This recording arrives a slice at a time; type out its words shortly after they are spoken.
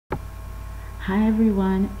Hi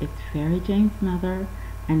everyone, it's Fairy Jane's mother,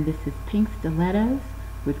 and this is Pink Stilettos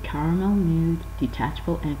with Caramel Nude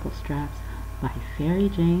Detachable Ankle Straps by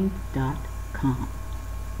FairyJanes.com.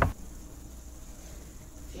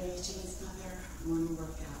 Fairy Jane's mother, morning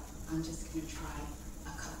workout. I'm just going to try a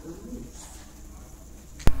couple of moves.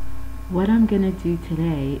 What I'm going to do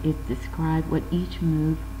today is describe what each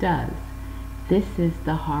move does. This is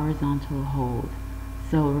the horizontal hold,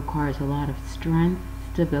 so it requires a lot of strength,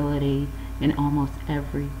 stability in almost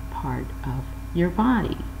every part of your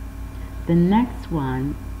body. The next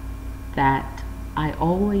one that I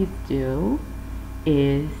always do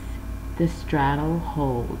is the straddle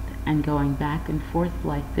hold, and going back and forth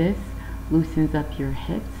like this loosens up your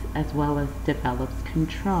hips as well as develops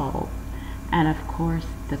control. And of course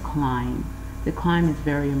the climb. The climb is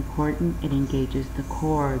very important. It engages the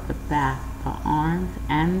core, the back, the arms,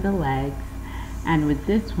 and the legs. And with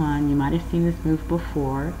this one, you might have seen this move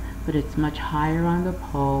before, but it's much higher on the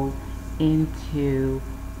pole into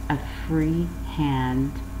a free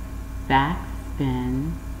hand back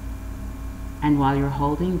spin. And while you're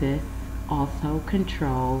holding this, also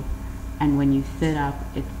control. And when you sit up,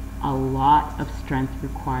 it's a lot of strength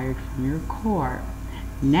required from your core.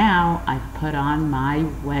 Now I've put on my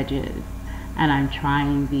wedges and I'm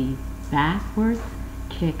trying the backwards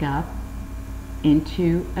kick up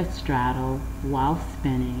into a straddle while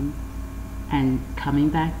spinning and coming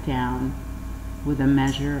back down with a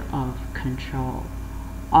measure of control.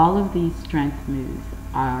 All of these strength moves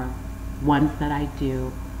are ones that I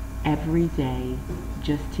do every day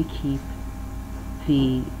just to keep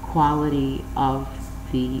the quality of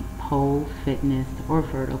the pole fitness or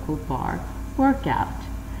vertical bar workout.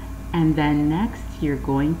 And then next you're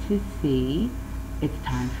going to see it's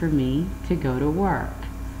time for me to go to work.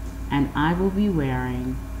 And I will be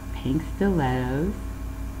wearing pink stilettos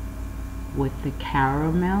with the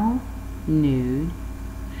Caramel Nude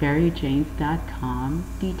FairyJanes.com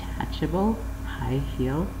detachable high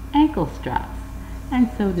heel ankle straps. And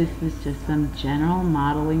so this is just some general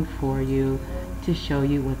modeling for you to show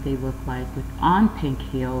you what they look like with on pink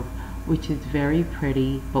heels, which is very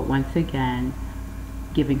pretty, but once again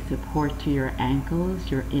giving support to your ankles,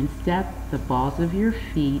 your instep, the balls of your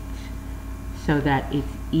feet, so that it's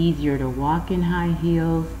easier to walk in high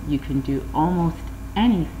heels. You can do almost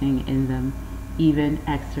anything in them, even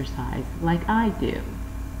exercise like I do.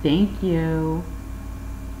 Thank you.